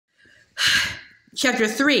Chapter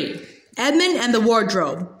 3. Edmund and the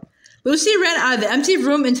Wardrobe. Lucy ran out of the empty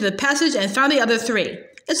room into the passage and found the other three.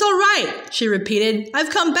 "It's all right," she repeated. "I've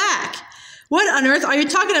come back." "What on earth are you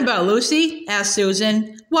talking about, Lucy?" asked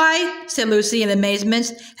Susan. "Why," said Lucy in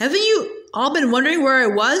amazement, "haven't you all been wondering where I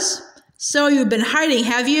was?" "So you've been hiding,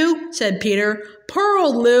 have you?" said Peter. "Poor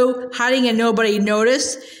old Lou, hiding and nobody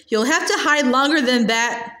noticed. You'll have to hide longer than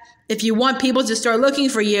that if you want people to start looking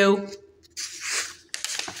for you."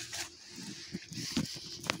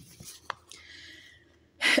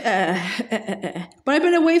 "But I've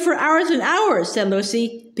been away for hours and hours," said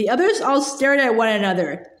Lucy. The others all stared at one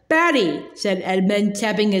another. "Batty," said Edmund,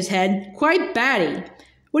 tapping his head. "Quite batty."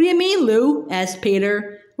 "What do you mean, Lou?" asked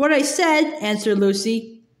Peter. "What I said," answered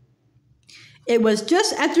Lucy. "It was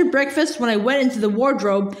just after breakfast when I went into the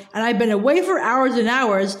wardrobe, and I've been away for hours and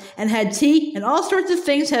hours, and had tea, and all sorts of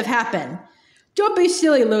things have happened." "Don't be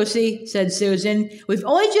silly, Lucy," said Susan. "We've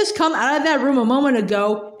only just come out of that room a moment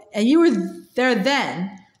ago, and you were there then."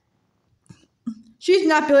 "She's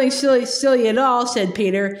not being silly at all," said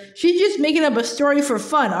Peter. "She's just making up a story for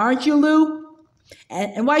fun, aren't you, Lou?"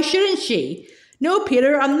 And why shouldn't she?" "No,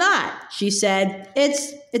 Peter, I'm not," she said.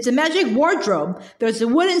 It's a magic wardrobe. There's a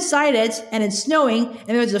wood inside it, and it's snowing,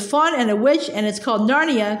 and there's a faun and a witch, and it's called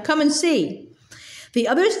Narnia. Come and see." The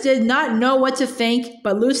others did not know what to think,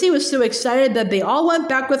 but Lucy was so excited that they all went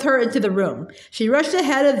back with her into the room. She rushed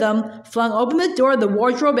ahead of them, flung open the door of the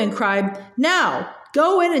wardrobe, and cried, "Now,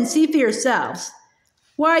 go in and see for yourselves."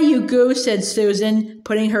 "Why, you goose," said Susan,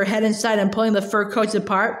 putting her head inside and pulling the fur coats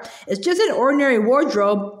apart. "It's just an ordinary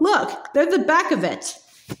wardrobe. Look, there's the back of it."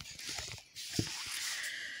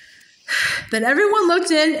 Then everyone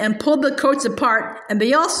looked in and pulled the coats apart, and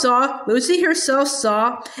they all saw, Lucy herself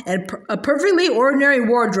saw, a perfectly ordinary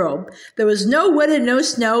wardrobe. There was no wood and no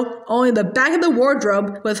snow, only the back of the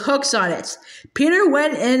wardrobe with hooks on it. Peter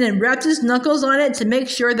went in and rapped his knuckles on it to make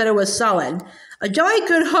sure that it was solid. "A jolly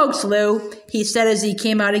good hoax, Lou," he said as he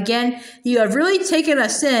came out again. "You have really taken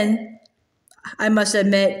us in, I must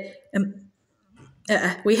admit.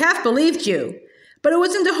 We half believed you." "But it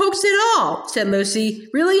wasn't a hoax at all," said Lucy.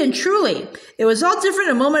 "Really and truly. It was all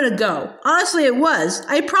different a moment ago. Honestly, it was.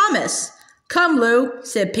 I promise." "Come, Lou,"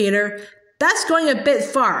 said Peter. "That's going a bit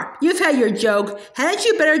far. You've had your joke. Hadn't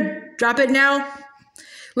you better drop it now?"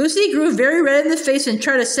 Lucy grew very red in the face and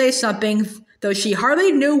tried to say something, though she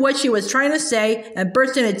hardly knew what she was trying to say, and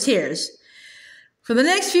burst into tears. For the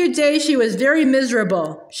next few days, she was very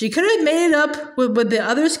miserable. She could have made it up with the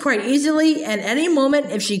others quite easily, and any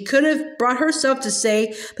moment if she could have brought herself to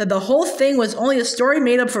say that the whole thing was only a story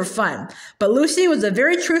made up for fun. But Lucy was a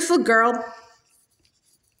very truthful girl,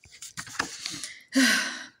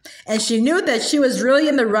 and she knew that she was really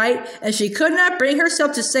in the right, and she could not bring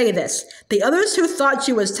herself to say this. The others who thought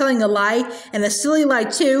she was telling a lie, and a silly lie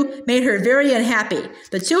too, made her very unhappy.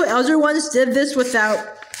 The two elder ones did this without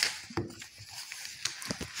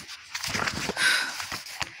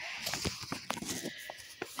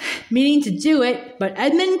meaning to do it, but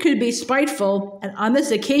Edmund could be spiteful, and on this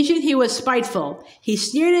occasion he was spiteful. He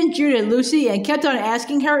sneered and jeered at Lucy and kept on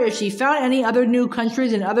asking her if she found any other new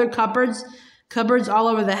countries and other cupboards all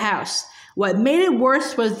over the house. What made it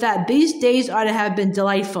worse was that these days ought to have been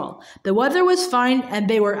delightful. The weather was fine, and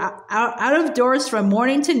they were out of doors from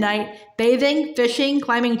morning to night, bathing, fishing,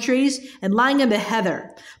 climbing trees, and lying in the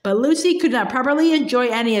heather. But Lucy could not properly enjoy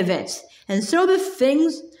any of it, and so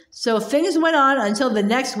things went on until the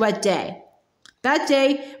next wet day. That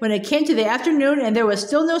day, when it came to the afternoon and there was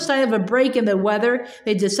still no sign of a break in the weather,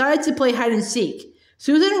 they decided to play hide and seek.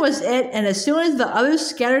 Susan was it, and as soon as the others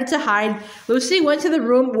scattered to hide, Lucy went to the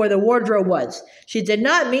room where the wardrobe was. She did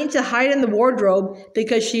not mean to hide in the wardrobe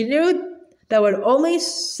because she knew that would only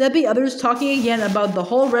set the others talking again about the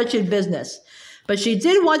whole wretched business. But she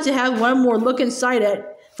did want to have one more look inside it,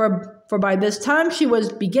 for by this time she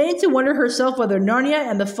was beginning to wonder herself whether Narnia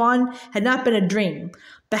and the faun had not been a dream.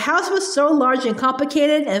 The house was so large and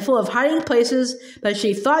complicated and full of hiding places that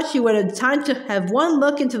she thought she would have time to have one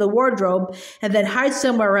look into the wardrobe and then hide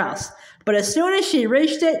somewhere else. But as soon as she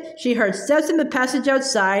reached it, she heard steps in the passage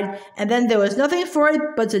outside, and then there was nothing for it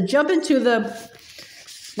but to jump into the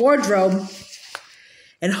wardrobe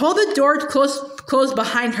and hold the door closed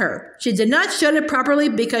behind her. She did not shut it properly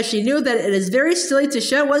because she knew that it is very silly to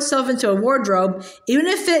shut oneself into a wardrobe, even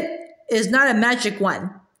if it is not a magic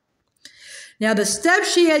one. Now the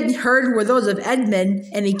steps she had heard were those of Edmund,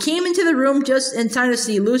 and he came into the room just in time to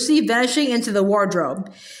see Lucy vanishing into the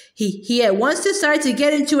wardrobe. He at once decided to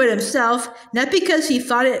get into it himself, not because he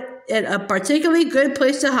thought it a particularly good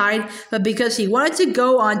place to hide, but because he wanted to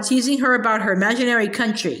go on teasing her about her imaginary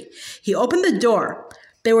country. He opened the door.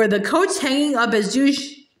 There were the coats hanging up as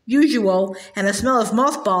usual, and the smell of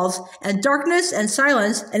mothballs, and darkness and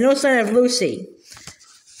silence, and no sign of Lucy.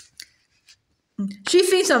 She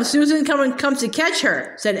thinks Susan comes to catch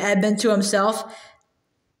her, said Edmund to himself.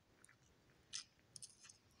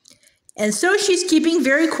 And so she's keeping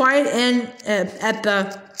very quiet and at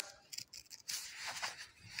the...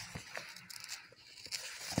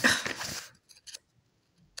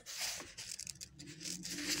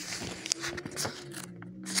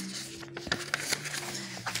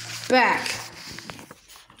 back.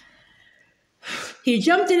 He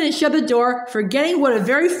jumped in and shut the door, forgetting what a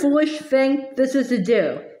very foolish thing this is to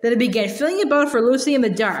do. Then he began feeling about for Lucy in the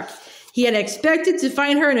dark. He had expected to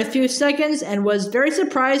find her in a few seconds and was very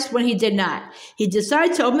surprised when he did not. He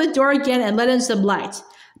decided to open the door again and let in some light.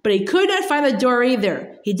 But he could not find the door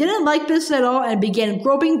either. He didn't like this at all and began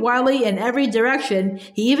groping wildly in every direction.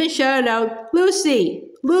 He even shouted out, "Lucy!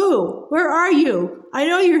 Lou! Where are you? I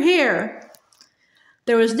know you're here!"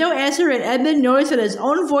 There was no answer, and Edmund noticed that his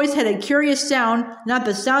own voice had a curious sound, not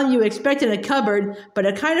the sound you expect in a cupboard, but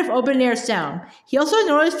a kind of open-air sound. He also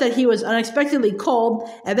noticed that he was unexpectedly cold,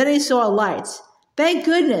 and then he saw a light. "Thank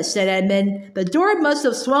goodness," said Edmund. "The door must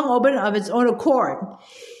have swung open of its own accord."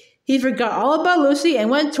 He forgot all about Lucy and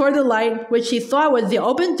went toward the light, which he thought was the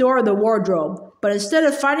open door of the wardrobe. But instead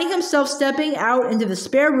of finding himself stepping out into the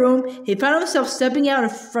spare room, he found himself stepping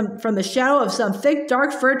out from the shadow of some thick,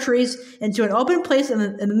 dark fir trees into an open place in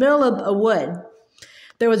the middle of a wood.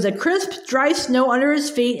 There was a crisp, dry snow under his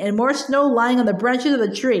feet and more snow lying on the branches of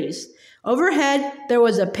the trees. Overhead, there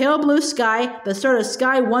was a pale blue sky, the sort of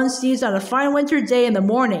sky one sees on a fine winter day in the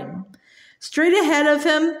morning. Straight ahead of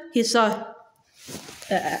him, he saw...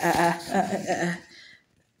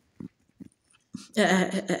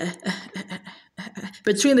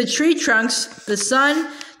 Between the tree trunks, the sun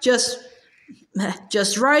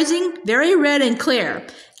just rising, very red and clear.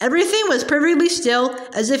 Everything was perfectly still,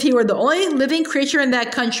 as if he were the only living creature in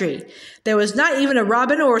that country. There was not even a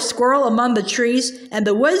robin or a squirrel among the trees, and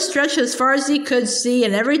the woods stretched as far as he could see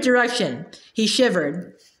in every direction. He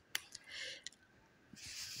shivered.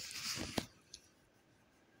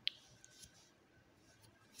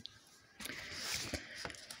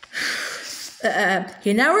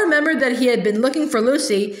 He now remembered that he had been looking for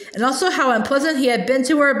Lucy, and also how unpleasant he had been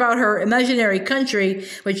to her about her imaginary country,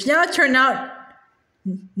 which now turned out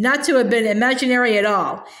not to have been imaginary at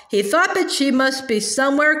all. He thought that she must be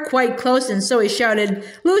somewhere quite close, and so he shouted,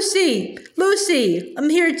 "Lucy! Lucy!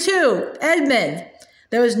 I'm here too! Edmund!"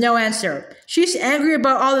 There was no answer. "She's angry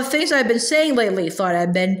about all the things I've been saying lately," thought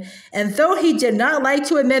Edmund, and though he did not like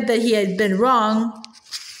to admit that he had been wrong,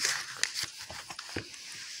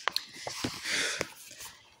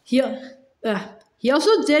 he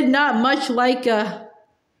also did not much like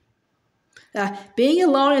being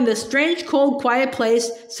alone in this strange, cold, quiet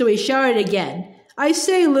place, so he shouted again. "I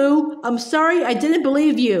say, Lou, I'm sorry I didn't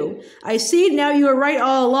believe you. I see now you were right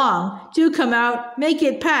all along. Do come out. Make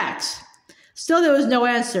it pax." Still there was no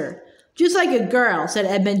answer. "Just like a girl," said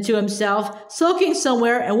Edmund to himself, "sulking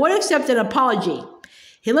somewhere and would accept an apology."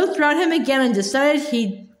 He looked round him again and decided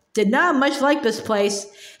he did not much like this place,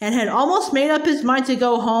 and had almost made up his mind to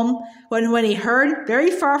go home when he heard,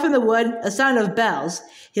 very far from the wood, a sound of bells.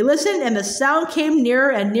 He listened, and the sound came nearer,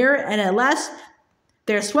 and at last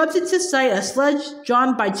there swept into sight a sledge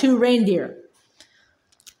drawn by 2 reindeer.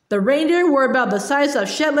 The reindeer were about the size of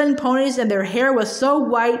Shetland ponies, and their hair was so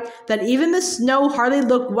white that even the snow hardly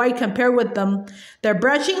looked white compared with them. Their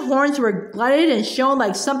branching horns were gilded and shone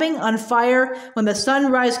like something on fire when the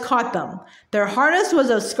sunrise caught them. Their harness was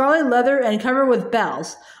of scarlet leather and covered with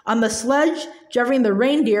bells. On the sledge, driving the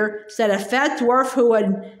reindeer, sat a fat dwarf who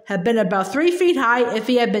would have been about 3 feet high if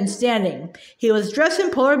he had been standing. He was dressed in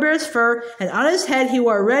polar bear's fur, and on his head he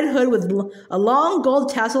wore a red hood with a long gold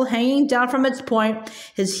tassel hanging down from its point.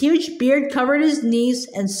 His huge beard covered his knees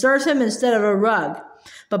and served him instead of a rug.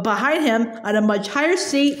 But behind him, on a much higher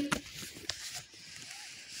seat,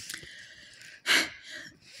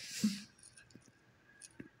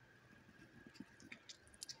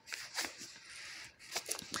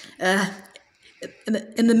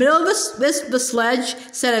 in the middle of the sledge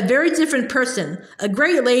sat a very different person, a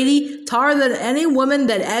great lady, taller than any woman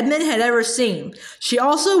that Edmund had ever seen. She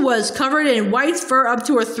also was covered in white fur up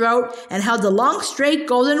to her throat, and held a long, straight,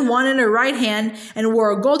 golden wand in her right hand, and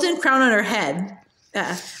wore a golden crown on her head.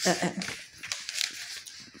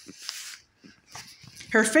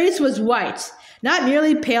 Her face was white, not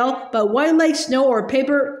merely pale, but white like snow or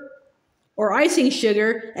paper or icing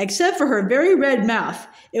sugar, except for her very red mouth.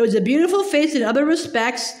 It was a beautiful face in other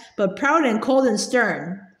respects, but proud and cold and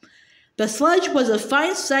stern. The sledge was a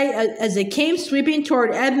fine sight as it came sweeping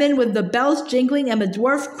toward Edmund with the bells jingling and the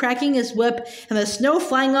dwarf cracking his whip and the snow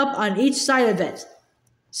flying up on each side of it.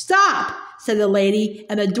 "Stop!" said the lady,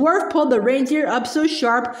 and the dwarf pulled the reindeer up so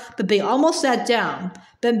sharp that they almost sat down.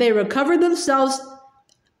 Then they recovered themselves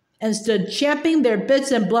and stood champing their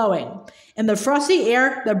bits and blowing. In the frosty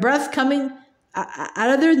air, the breath coming out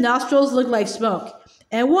of their nostrils looked like smoke.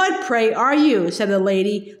 "And what, pray, are you?" said the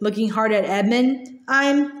lady, looking hard at Edmund.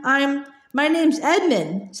 My name's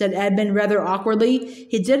Edmund," said Edmund rather awkwardly.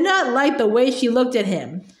 He did not like the way she looked at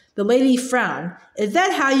him. The lady frowned. "Is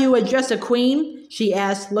that how you address a queen?" she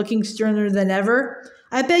asked, looking sterner than ever.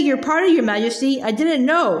 "I beg your pardon, your majesty. I didn't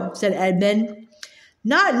know," said Edmund.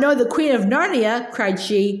 "Not know the Queen of Narnia?" cried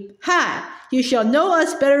she. "Ha! You shall know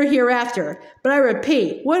us better hereafter. But I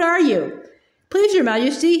repeat, what are you?" "Please, your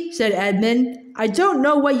majesty," said Edmund, "I don't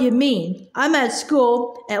know what you mean. I'm at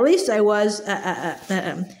school. At least I was.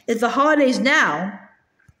 It's the holidays now."